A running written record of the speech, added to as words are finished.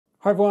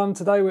Hi everyone,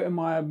 today we're in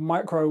my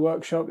micro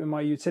workshop in my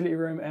utility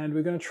room and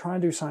we're going to try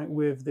and do something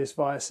with this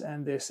vise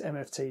and this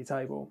MFT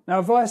table. Now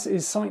a vise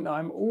is something that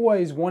I'm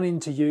always wanting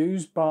to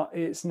use, but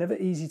it's never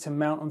easy to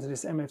mount onto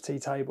this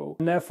MFT table,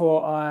 and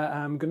therefore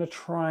I am going to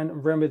try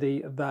and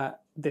remedy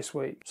that this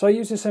week. So I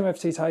use this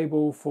MFT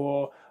table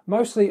for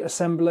mostly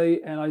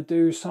assembly and I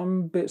do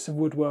some bits of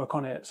woodwork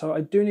on it. So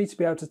I do need to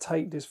be able to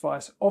take this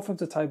vise off of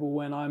the table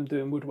when I'm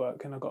doing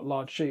woodwork, and I've got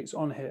large sheets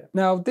on here.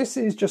 Now this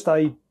is just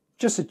a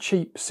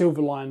cheap silver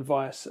line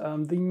vise.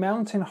 The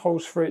mounting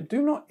holes for it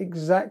do not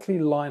exactly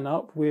line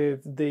up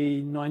with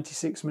the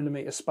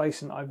 96mm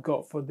spacing I've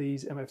got for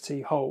these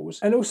MFT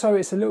holes. And also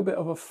it's a little bit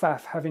of a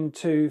faff having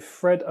to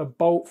thread a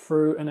bolt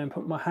through and then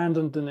put my hand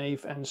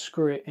underneath and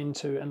screw it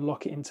into and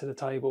lock it into the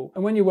table.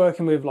 And when you're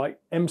working with like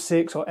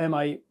M6 or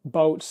M8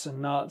 bolts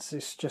and nuts,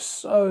 it's just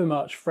so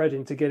much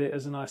threading to get it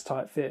as a nice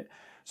tight fit.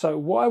 So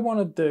what I want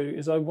to do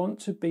is I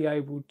want to be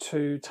able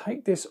to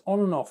take this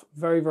on and off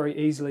very, very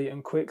easily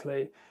and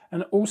quickly.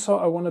 And also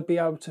I want to be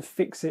able to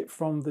fix it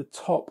from the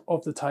top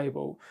of the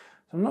table.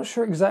 So I'm not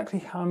sure exactly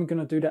how I'm going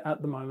to do that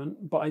at the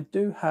moment, but I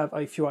do have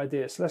a few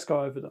ideas. So let's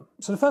go over them.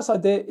 So the first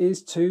idea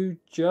is to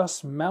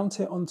just mount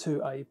it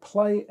onto a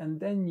plate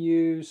and then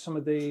use some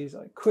of these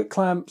quick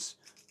clamps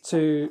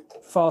to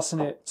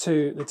fasten it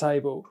to the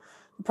table.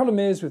 The problem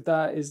is with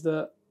that is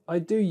that I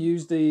do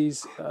use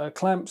these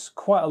clamps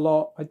quite a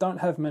lot. I don't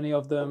have many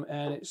of them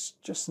and it's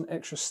just an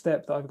extra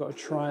step that I've got to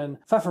try and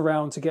faff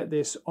around to get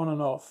this on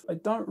and off. I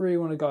don't really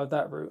want to go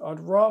that route. I'd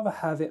rather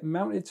have it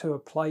mounted to a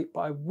plate,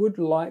 but I would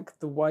like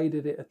the way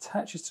that it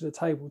attaches to the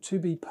table to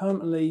be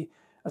permanently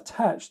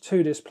attached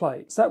to this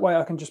plate. So that way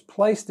I can just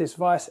place this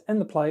vise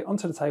and the plate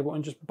onto the table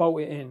and just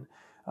bolt it in.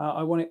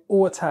 I want it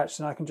all attached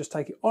and I can just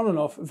take it on and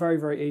off very,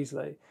 very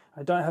easily.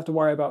 I don't have to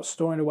worry about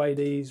storing away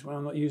these when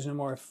I'm not using them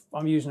or if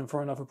I'm using them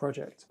for another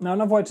project. Now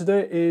another way to do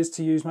it is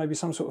to use maybe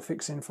some sort of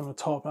fixing from the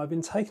top. I've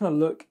been taking a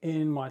look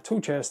in my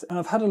tool chest and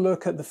I've had a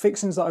look at the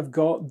fixings that I've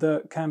got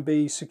that can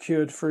be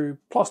secured through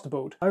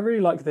plasterboard. I really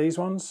like these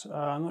ones.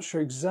 I'm not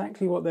sure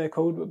exactly what they're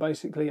called, but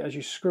basically as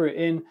you screw it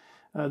in,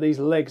 these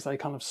legs, they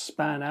kind of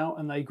span out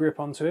and they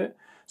grip onto it.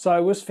 So I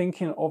was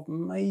thinking of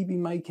maybe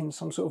making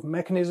some sort of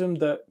mechanism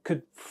that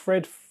could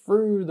thread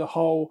through the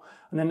hole,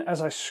 and then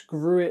as I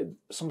screw it,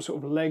 some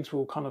sort of legs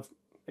will kind of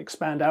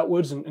expand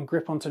outwards and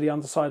grip onto the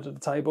underside of the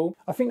table.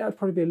 I think that would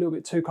probably be a little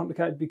bit too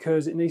complicated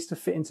because it needs to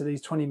fit into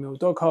these 20mm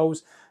dog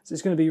holes. So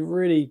it's going to be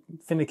really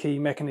finicky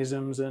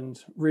mechanisms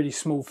and really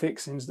small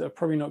fixings that are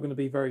probably not going to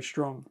be very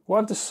strong. What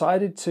I've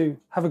decided to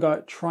have a go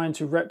at trying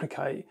to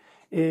replicate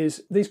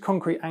is these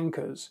concrete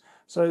anchors.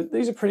 So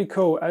these are pretty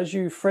cool. As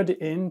you thread it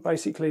in,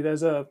 basically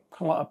there's a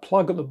kind of like a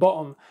plug at the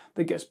bottom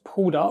that gets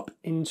pulled up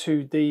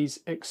into these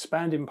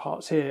expanding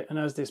parts here. And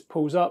as this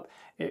pulls up,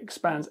 it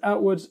expands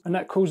outwards and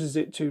that causes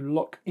it to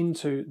lock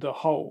into the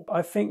hole.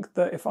 I think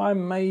that if I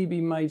maybe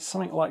made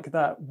something like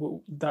that,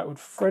 that would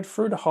thread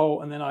through the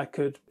hole and then I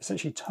could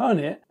essentially turn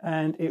it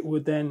and it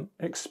would then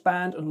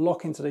expand and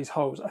lock into these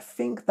holes. I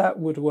think that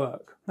would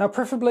work. Now,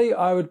 preferably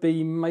I would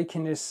be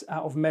making this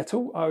out of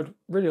metal. I would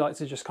really like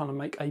to just kind of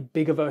make a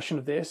bigger version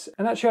of this.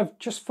 And actually I've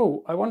just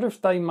thought, I wonder if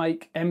they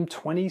make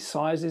M20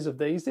 sizes of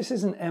these. This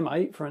is an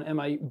M8 for an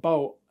M8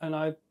 bolt and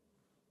I'm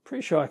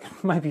pretty sure I can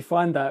maybe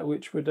find that,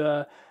 which would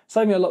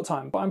save me a lot of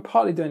time. But I'm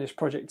partly doing this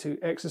project to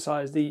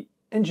exercise the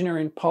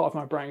engineering part of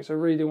my brain. So I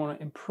really do want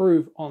to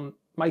improve on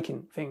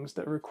making things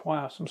that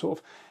require some sort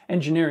of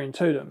engineering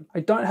to them. I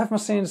don't have my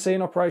CNC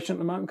in operation at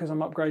the moment because I'm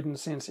upgrading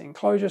the CNC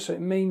enclosure. So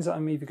it means that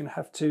I'm either going to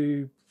have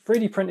to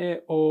 3D print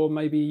it or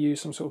maybe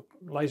use some sort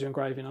of laser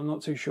engraving. I'm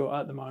not too sure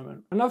at the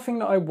moment. Another thing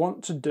that I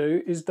want to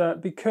do is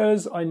that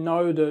because I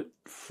know that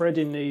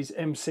threading these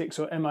M6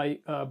 or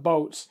M8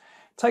 bolts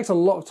takes a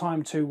lot of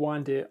time to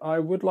wind it, I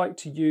would like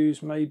to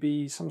use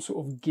maybe some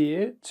sort of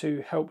gear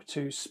to help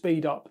to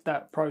speed up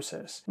that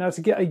process. Now, to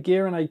get a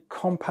gear in a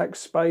compact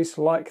space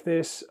like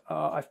this,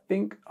 I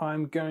think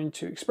I'm going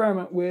to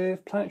experiment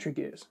with Planetary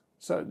gears.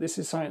 So this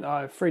is something that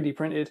I've 3D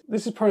printed.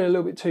 This is probably a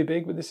little bit too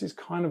big, but this is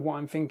kind of what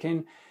I'm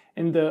thinking,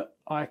 in that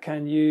I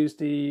can use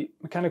the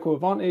mechanical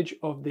advantage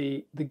of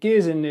the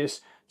gears in this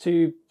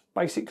to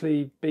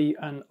basically be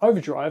an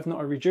overdrive, not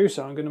a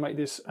reducer. I'm going to make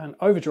this an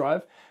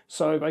overdrive.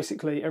 So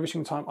basically every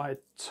single time I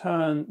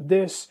turn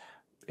this,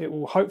 it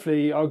will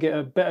hopefully, I'll get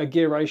a better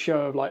gear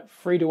ratio of like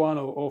 3:1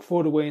 or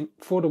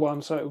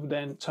 4:1. So it will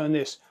then turn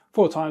this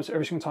 4 times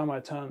every single time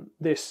I turn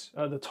this,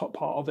 the top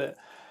part of it.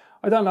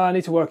 I don't know, I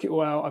need to work it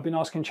all out. I've been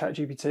asking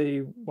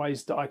ChatGPT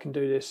ways that I can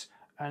do this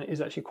and it is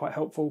actually quite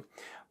helpful.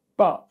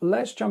 But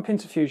let's jump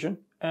into Fusion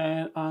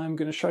and I'm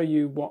going to show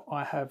you what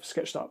I have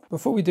sketched up.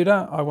 Before we do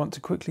that, I want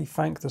to quickly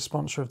thank the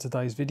sponsor of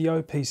today's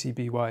video,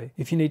 PCBWay.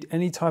 If you need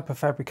any type of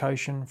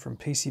fabrication from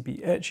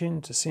PCB etching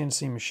to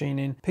CNC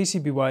machining,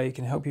 PCBWay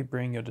can help you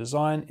bring your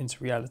design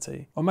into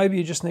reality. Or maybe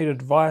you just need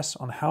advice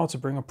on how to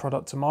bring a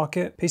product to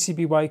market,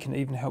 PCBWay can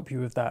even help you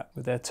with that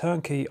with their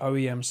turnkey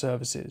OEM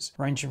services,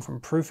 ranging from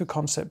proof of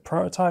concept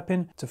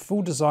prototyping to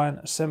full design,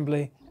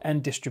 assembly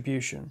and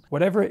distribution.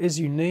 Whatever it is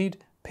you need,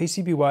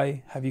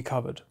 PCBWay have you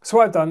covered. So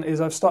what I've done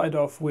is I've started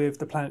off with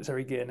the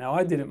Planetary gear. Now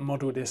I didn't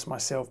model this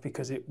myself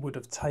because it would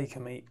have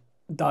taken me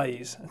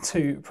days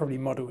to probably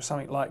model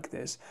something like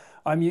this.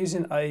 I'm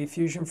using a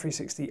Fusion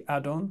 360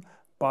 add-on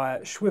by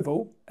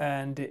Schwivel,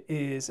 and it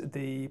is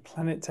the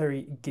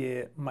Planetary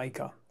gear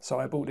maker. So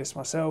I bought this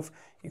myself.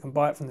 You can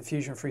buy it from the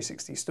Fusion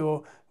 360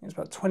 store. It's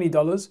about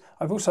 $20.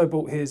 I've also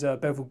bought his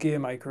bevel gear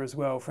maker as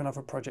well for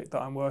another project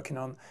that I'm working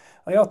on.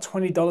 They are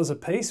 $20 a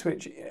piece,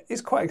 which is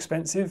quite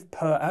expensive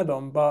per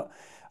add-on, but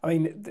I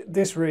mean,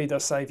 this really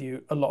does save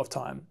you a lot of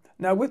time.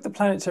 Now with the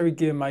Planetary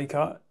gear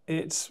maker,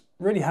 it's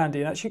really handy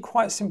and actually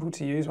quite simple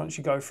to use once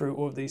you go through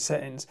all of these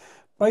settings.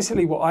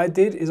 Basically what I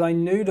did is I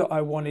knew that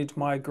I wanted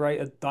my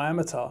greater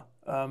diameter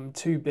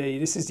to be,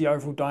 this is the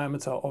overall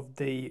diameter of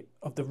the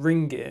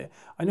ring gear.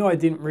 I knew I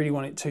didn't really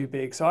want it too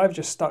big, so I've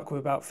just stuck with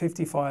about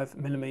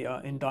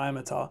 55mm in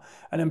diameter,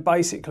 and then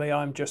basically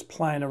I'm just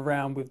playing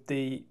around with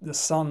the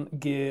sun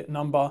gear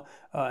number,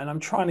 and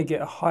I'm trying to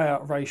get a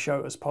higher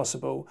ratio as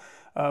possible.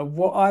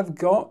 What I've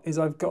got is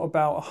I've got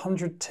about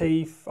 100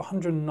 teeth,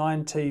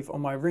 109 teeth on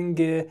my ring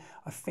gear.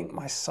 I think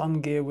my sun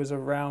gear was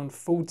around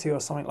 40 or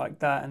something like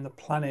that, and the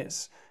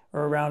planets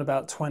are around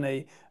about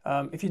 20.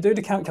 If you do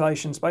the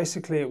calculations,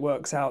 basically it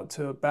works out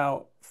to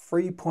about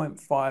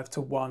 3.5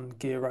 to 1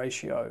 gear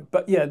ratio.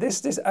 But yeah,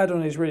 this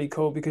add-on is really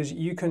cool because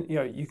you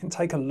can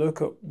take a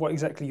look at what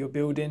exactly you're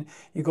building.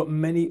 You've got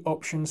many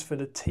options for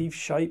the teeth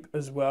shape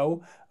as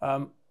well.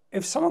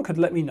 If someone could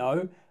let me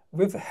know,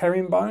 with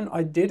herringbone,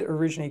 I did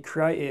originally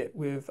create it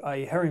with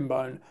a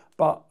herringbone,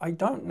 but I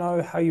don't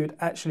know how you would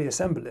actually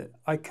assemble it.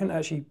 I couldn't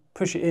actually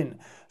push it in.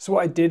 So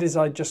what I did is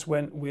I just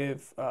went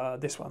with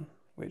this one,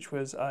 which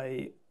was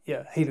a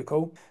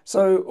helical.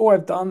 So all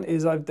I've done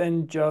is I've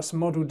then just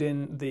modeled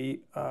in the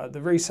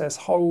recess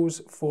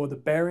holes for the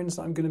bearings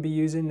that I'm going to be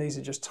using. These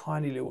are just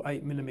tiny little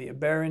 8mm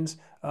bearings.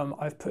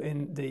 I've put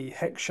in the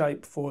hex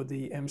shape for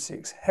the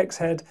M6 hex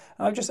head,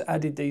 and I've just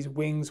added these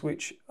wings,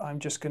 which I'm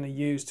just going to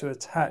use to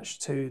attach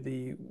to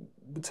the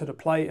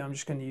plate. I'm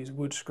just going to use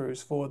wood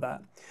screws for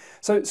that.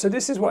 So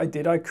this is what I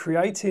did. I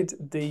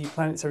created the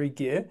Planetary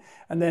gear,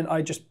 and then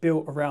I just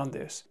built around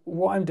this.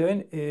 What I'm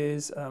doing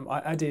is I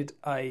added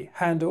a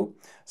handle.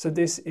 So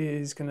this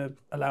is going to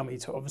allow me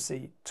to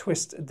obviously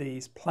twist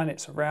these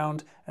planets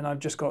around, and I've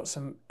just got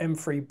some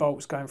M3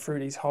 bolts going through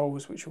these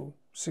holes, which will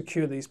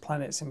secure these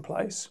planets in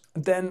place.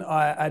 Then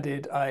I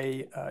added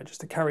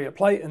just a carrier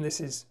plate, and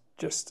this is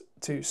just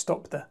to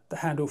stop the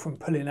handle from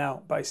pulling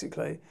out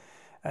basically.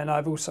 And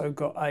I've also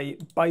got a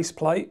base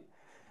plate,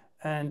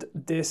 and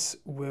this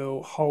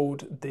will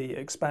hold the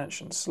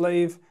expansion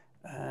sleeve,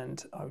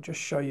 and I'll just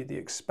show you the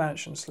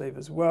expansion sleeve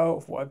as well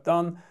of what I've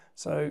done.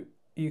 So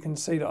you can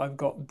see that I've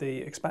got the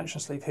expansion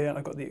sleeve here, and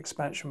I've got the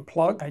expansion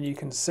plug, and you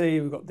can see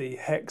we've got the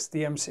hex,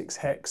 the M6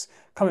 hex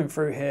coming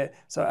through here.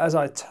 So as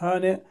I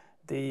turn it,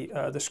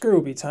 the screw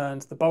will be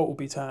turned, the bolt will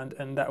be turned,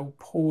 and that will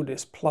pull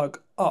this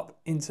plug up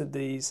into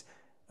these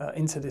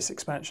into this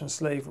expansion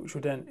sleeve, which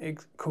will then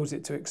cause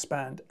it to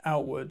expand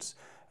outwards.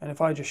 And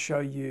if I just show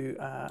you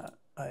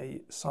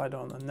a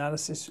side-on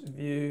analysis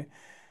view,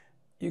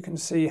 you can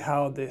see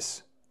how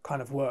this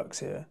kind of works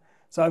here.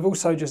 So I've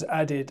also just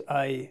added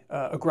a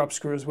grub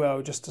screw as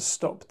well, just to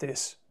stop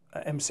this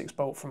M6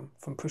 bolt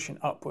from pushing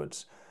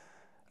upwards.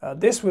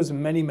 This was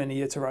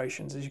many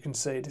iterations. As you can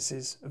see, this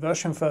is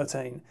version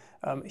 13.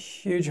 A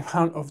huge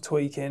amount of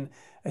tweaking,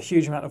 a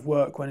huge amount of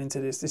work went into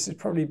this. This has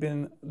probably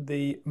been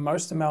the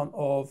most amount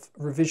of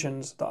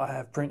revisions that I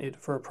have printed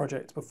for a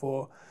project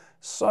before.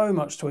 So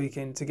much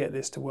tweaking to get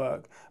this to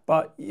work.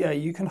 But yeah,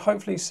 you can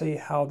hopefully see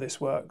how this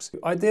works.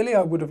 Ideally,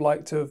 I would have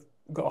liked to have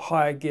got a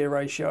higher gear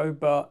ratio,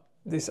 but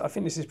I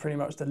think this is pretty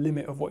much the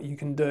limit of what you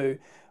can do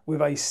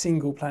with a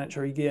single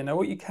Planetary gear. Now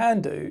what you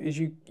can do is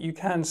you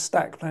can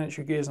stack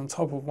Planetary gears on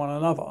top of one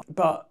another,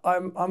 but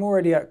I'm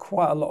already at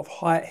quite a lot of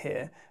height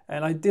here,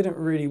 and I didn't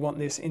really want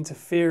this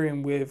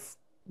interfering with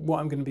what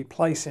I'm going to be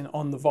placing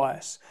on the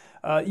vise.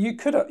 You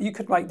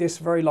could make this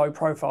very low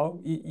profile.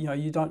 You know,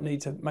 you don't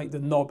need to make the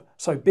knob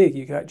so big.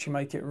 You could actually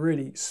make it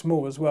really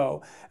small as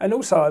well. And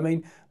also, I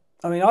mean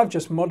I've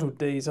just modeled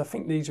these. I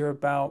think these are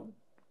about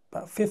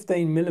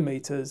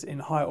 15mm in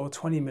height, or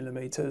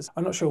 20mm.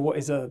 I'm not sure what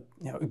is a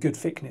good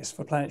thickness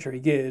for Planetary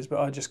gears, but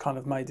I just kind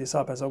of made this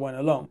up as I went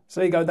along. So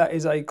there you go, that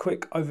is a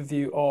quick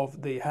overview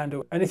of the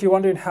handle. And if you're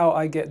wondering how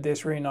I get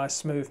this really nice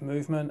smooth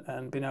movement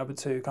and being able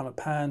to kind of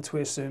pan,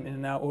 twist, zoom in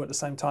and out all at the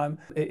same time,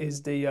 it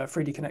is the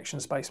 3D Connection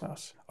Space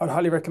Mouse. I'd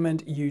highly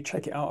recommend you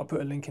check it out. I'll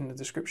put a link in the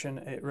description.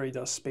 It really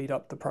does speed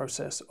up the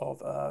process of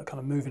kind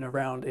of moving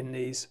around in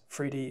these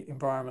 3D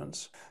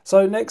environments.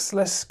 So next,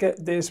 let's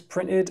get this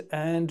printed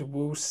and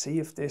we'll see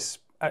if this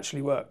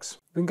actually works.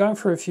 I've been going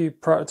through a few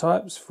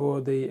prototypes for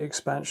the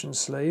expansion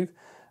sleeve.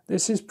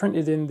 This is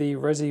printed in the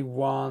Resi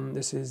 1.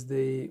 This is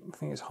I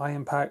think it's high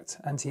impact,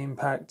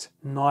 anti-impact,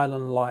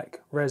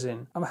 nylon-like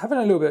resin. I'm having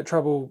a little bit of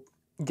trouble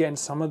getting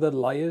some of the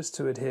layers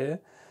to adhere,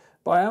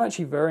 but I am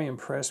actually very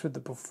impressed with the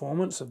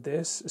performance of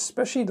this,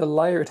 especially the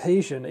layer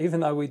adhesion,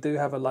 even though we do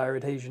have a layer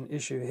adhesion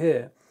issue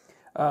here.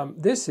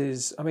 This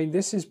is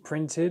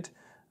printed.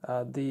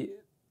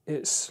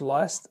 it's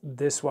sliced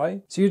this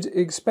way. So you'd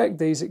expect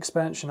these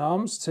expansion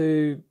arms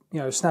to,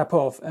 snap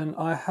off, and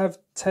I have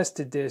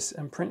tested this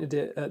and printed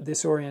it at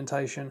this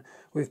orientation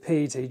with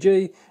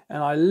PETG,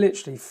 and I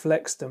literally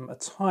flexed them a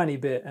tiny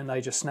bit and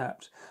they just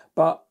snapped.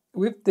 But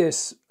with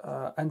this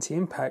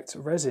anti-impact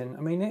resin,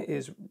 I mean, it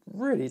is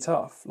really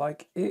tough.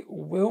 Like, it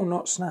will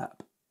not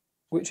snap,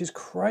 which is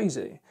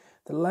crazy.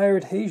 The layer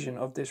adhesion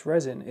of this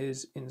resin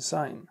is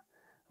insane.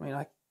 I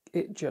mean,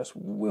 it just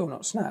will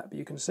not snap.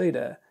 You can see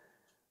there.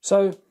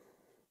 So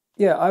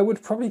yeah, I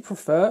would probably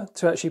prefer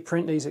to actually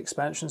print these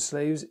expansion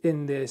sleeves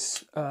in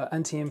this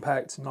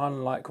anti-impact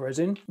nylon-like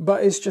resin,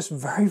 but it's just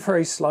very,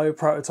 very slow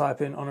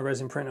prototyping on a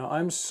resin printer.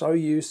 I'm so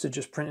used to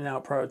just printing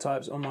out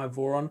prototypes on my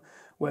Voron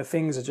where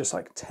things are just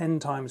like 10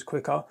 times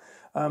quicker.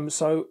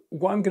 So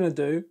what I'm going to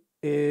do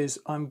is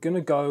I'm going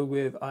to go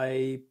with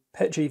a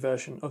PETG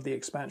version of the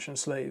expansion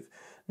sleeve.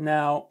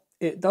 Now,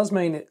 it does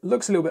mean it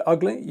looks a little bit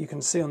ugly. You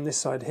can see on this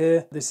side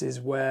here, this is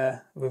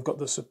where we've got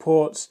the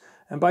supports.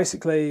 And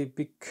basically,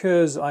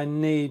 because I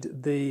need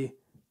the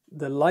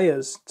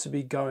layers to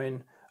be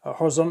going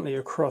horizontally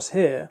across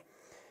here,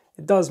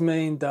 it does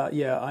mean that,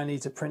 yeah, I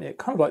need to print it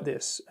kind of like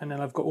this. And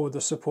then I've got all the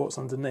supports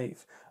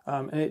underneath.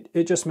 And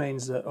it just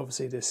means that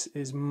obviously this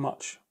is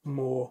much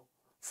more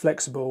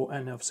flexible,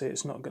 and obviously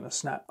it's not going to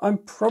snap. I'm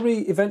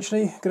probably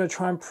eventually going to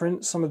try and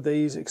print some of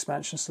these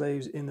expansion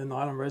sleeves in the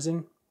nylon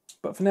resin.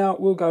 But for now,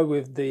 we'll go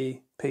with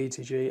the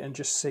PETG and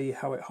just see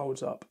how it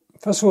holds up.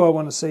 First of all, I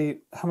want to see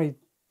how many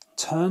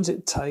turns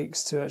it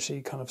takes to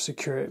actually kind of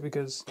secure it,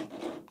 because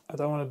I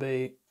don't want to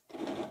be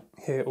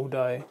here all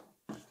day.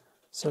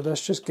 So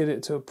let's just get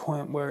it to a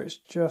point where it's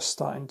just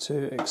starting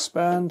to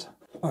expand.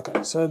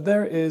 Okay, so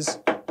there it is.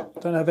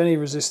 Don't have any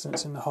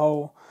resistance in the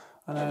hole.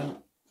 And then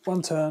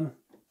one turn.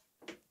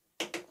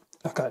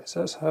 Okay, so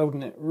that's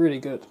holding it really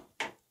good.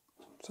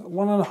 So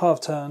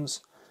 1.5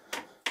 turns,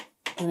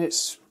 and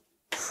it's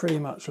pretty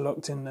much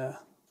locked in there.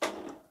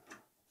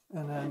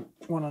 And then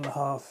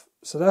 1.5.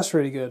 So that's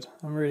really good.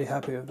 I'm really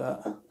happy with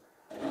that.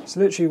 It's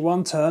literally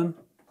one turn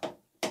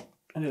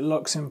and it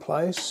locks in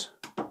place.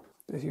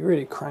 If you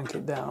really crank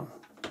it down,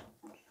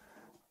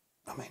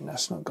 I mean,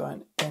 that's not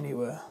going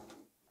anywhere.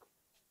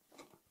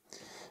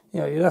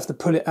 Yeah, you'd have to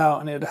pull it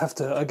out and it'd have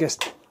to, I guess,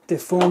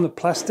 deform the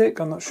plastic.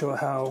 I'm not sure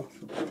how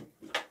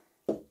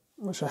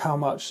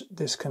much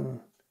this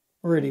can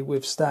really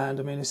withstand.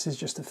 I mean, this is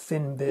just a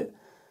thin bit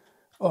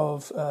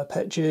of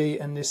PETG,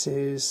 and this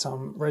is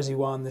some Resi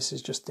 1. This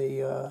is just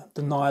the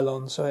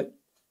nylon, so it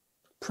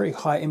pretty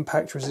high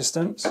impact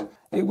resistance.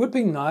 It would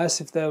be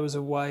nice if there was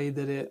a way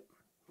that it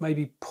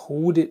maybe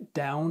pulled it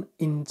down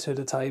into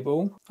the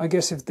table. I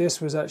guess if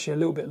this was actually a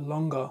little bit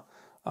longer,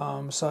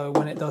 so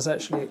when it does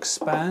actually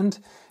expand,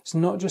 it's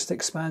not just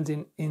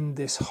expanding in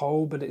this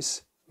hole, but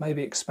it's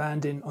maybe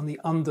expanding on the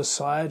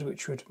underside,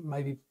 which would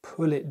maybe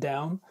pull it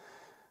down.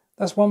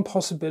 That's one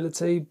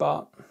possibility,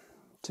 but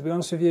to be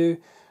honest with you,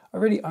 I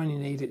really only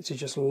need it to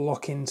just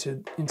lock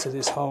into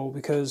this hole,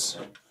 because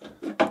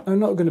I'm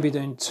not going to be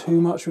doing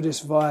too much with this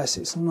vise.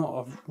 It's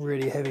not a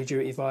really heavy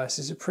duty vise.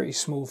 It's a pretty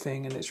small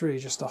thing, and it's really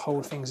just to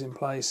hold things in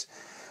place.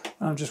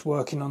 And I'm just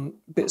working on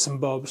bits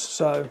and bobs.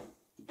 So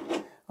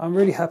I'm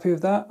really happy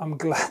with that. I'm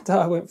glad that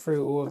I went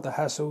through all of the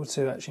hassle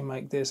to actually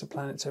make this a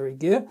Planetary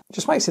gear. It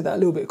just makes it that a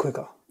little bit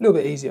quicker, a little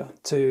bit easier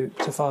to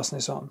fasten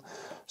this on.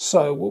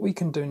 So what we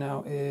can do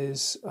now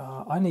is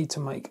I need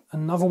to make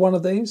another one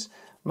of these.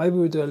 Maybe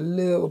we'll do a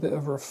little bit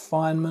of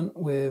refinement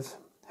with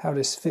how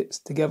this fits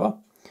together.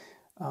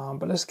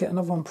 But let's get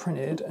another one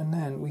printed and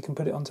then we can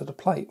put it onto the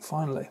plate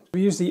finally.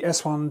 We use the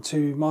S1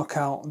 to mark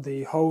out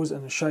the holes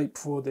and the shape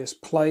for this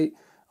plate.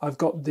 I've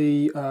got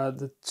the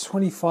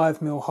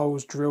 25mm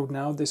holes drilled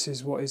now. This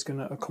is what is going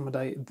to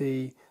accommodate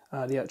the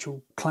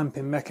actual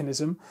clamping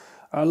mechanism.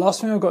 Last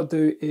thing I've got to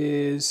do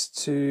is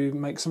to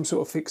make some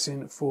sort of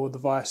fixing for the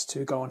vise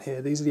to go on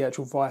here. These are the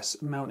actual vise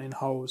mounting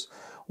holes.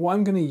 What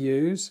I'm going to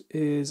use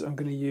is I'm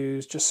going to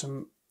use just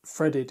some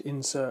threaded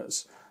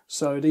inserts.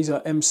 So these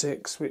are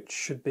M6, which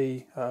should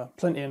be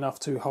plenty enough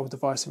to hold the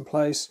vise in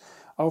place.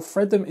 I'll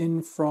thread them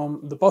in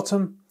from the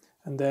bottom,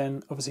 and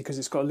then obviously because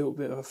it's got a little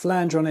bit of a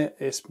flange on it,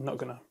 it's not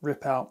going to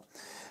rip out.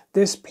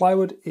 This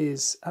plywood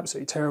is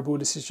absolutely terrible.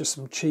 This is just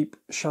some cheap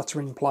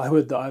shuttering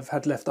plywood that I've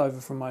had left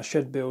over from my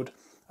shed build.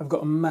 I've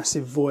got a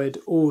massive void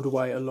all the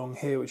way along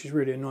here, which is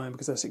really annoying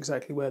because that's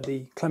exactly where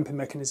the clamping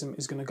mechanism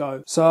is going to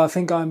go. So I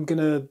think I'm going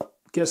to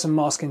get some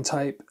masking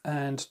tape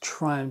and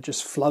try and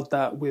just flood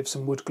that with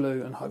some wood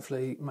glue and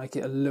hopefully make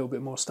it a little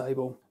bit more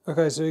stable.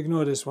 Okay, so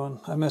ignore this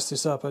one. I messed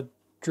this up. I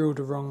drilled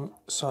the wrong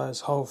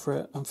size hole for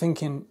it. I'm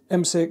thinking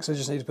M6, I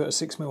just need to put a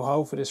 6mm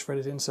hole for this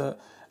threaded insert.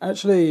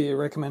 Actually, it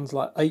recommends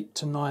like 8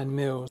 to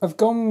 9mm. I've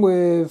gone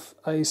with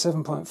a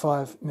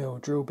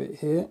 7.5mm drill bit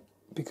here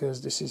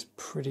because this is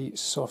pretty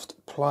soft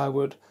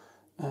plywood,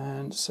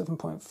 and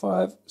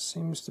 7.5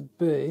 seems to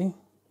be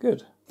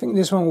good. I think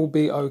this one will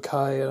be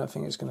okay. I don't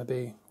think it's going to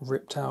be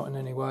ripped out in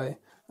any way.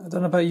 I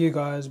don't know about you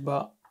guys,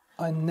 but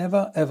I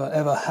never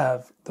ever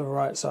have the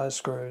right size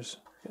screws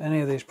for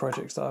any of these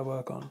projects that I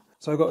work on.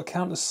 So I've got a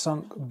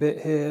countersunk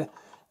bit here,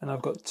 and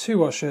I've got 2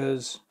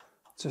 washers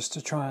just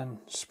to try and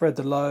spread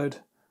the load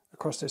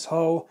across this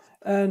hole.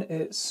 And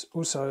it's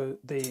also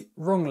the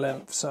wrong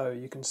length, so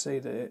you can see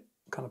that it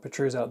kind of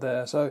protrudes out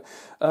there. So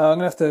I'm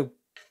gonna have to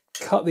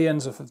cut the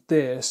ends off of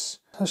this.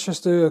 Let's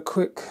just do a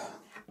quick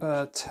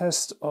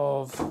test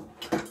of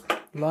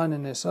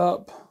lining this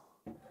up.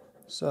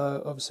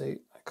 So obviously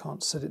I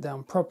can't set it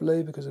down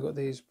properly because I've got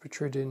these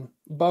protruding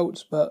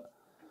bolts, but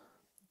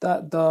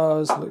that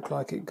does look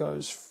like it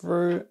goes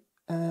through,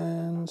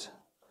 and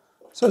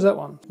so is that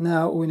one.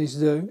 Now all we need to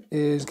do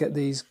is get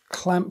these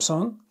clamps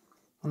on,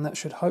 and that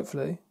should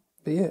hopefully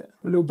be it.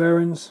 The little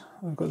bearings,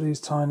 I've got these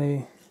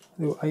tiny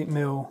little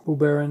 8mm ball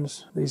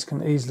bearings. These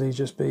can easily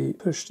just be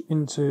pushed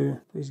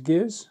into these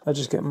gears. I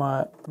just get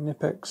my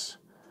Nipex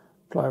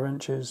ply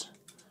wrenches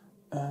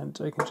and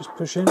they can just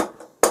push in.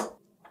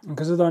 And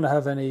because I don't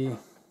have any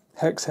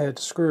hex head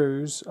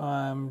screws,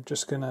 I'm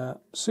just gonna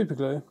super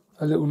glue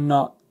a little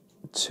nut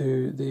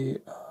to the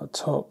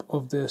top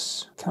of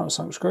this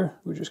countersunk screw.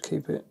 We'll just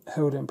keep it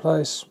held in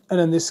place, and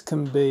then this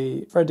can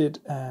be threaded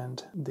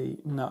and the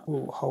nut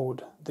will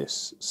hold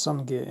this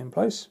sun gear in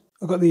place.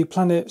 I've got the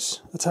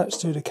planets attached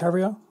to the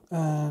carrier,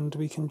 and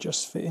we can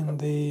just fit in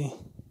the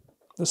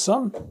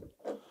sun,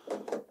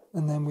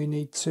 and then we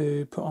need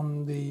to put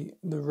on the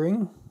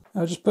ring.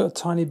 I'll just put a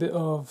tiny bit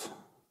of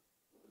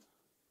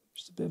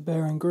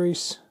bearing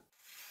grease.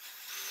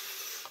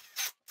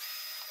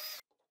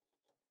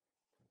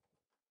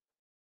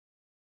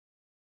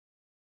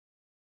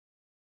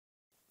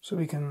 So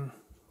we can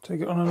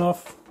take it on and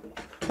off.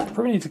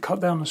 Probably need to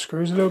cut down the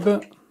screws a little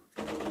bit.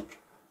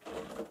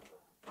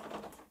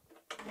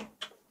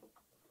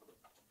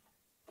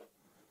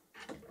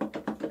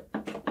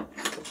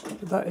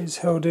 But that is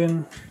held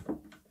in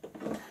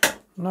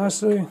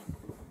nicely.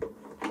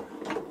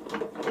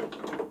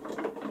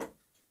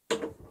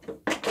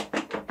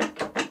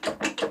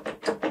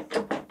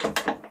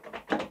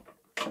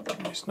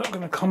 It's not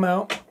going to come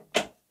out.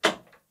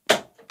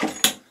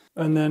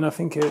 And then I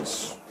think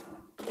it's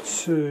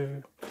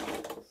 2,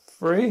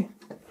 3,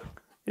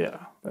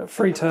 yeah, about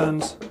 3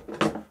 turns,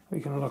 we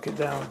can lock it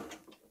down.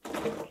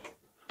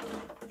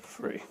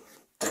 3,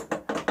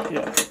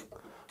 yeah,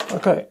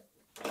 okay.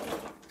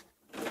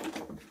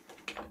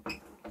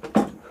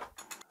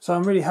 So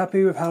I'm really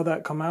happy with how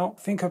that come out.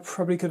 I think I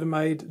probably could have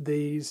made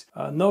these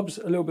knobs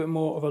a little bit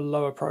more of a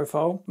lower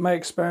profile. May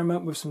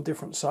experiment with some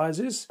different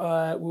sizes.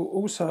 I will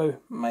also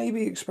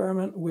maybe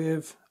experiment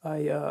with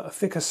a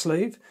thicker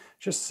sleeve,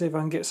 just to see if I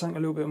can get something a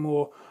little bit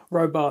more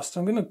robust.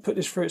 I'm going to put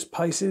this through its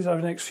paces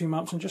over the next few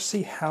months and just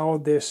see how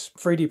this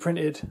 3D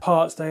printed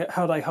parts,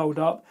 how they hold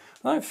up.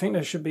 I don't think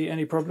there should be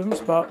any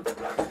problems, but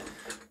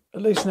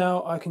at least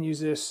now I can use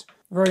this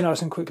very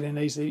nice and quickly and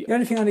easily. The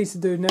only thing I need to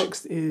do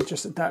next is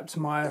just adapt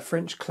my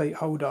French cleat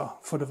holder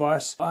for the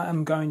vise. I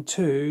am going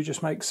to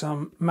just make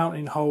some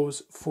mounting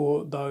holes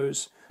for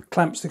those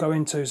clamps to go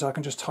into, so I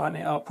can just tighten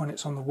it up when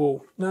it's on the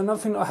wall. Now, another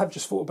thing I have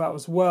just thought about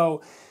as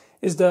well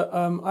is that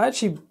I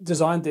actually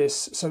designed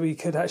this so we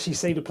could actually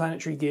see the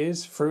Planetary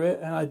gears through it,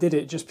 and I did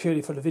it just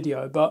purely for the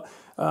video, but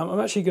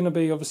I'm actually going to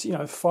be obviously,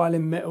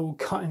 filing metal,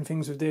 cutting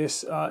things with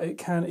this. It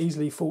can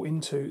easily fall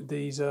into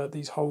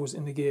these holes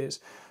in the gears.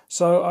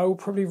 So I will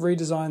probably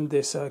redesign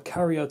this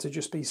carrier to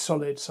just be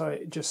solid, so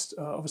it just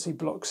obviously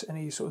blocks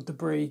any sort of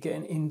debris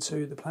getting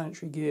into the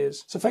Planetary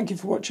gears. So thank you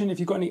for watching. If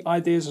you've got any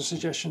ideas or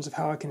suggestions of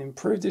how I can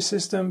improve this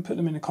system, put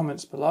them in the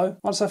comments below.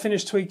 Once I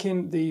finish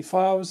tweaking the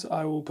files,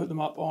 I will put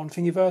them up on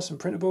Thingiverse and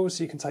Printables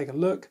so you can take a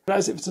look. But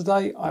that's it for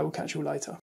today. I will catch you all later.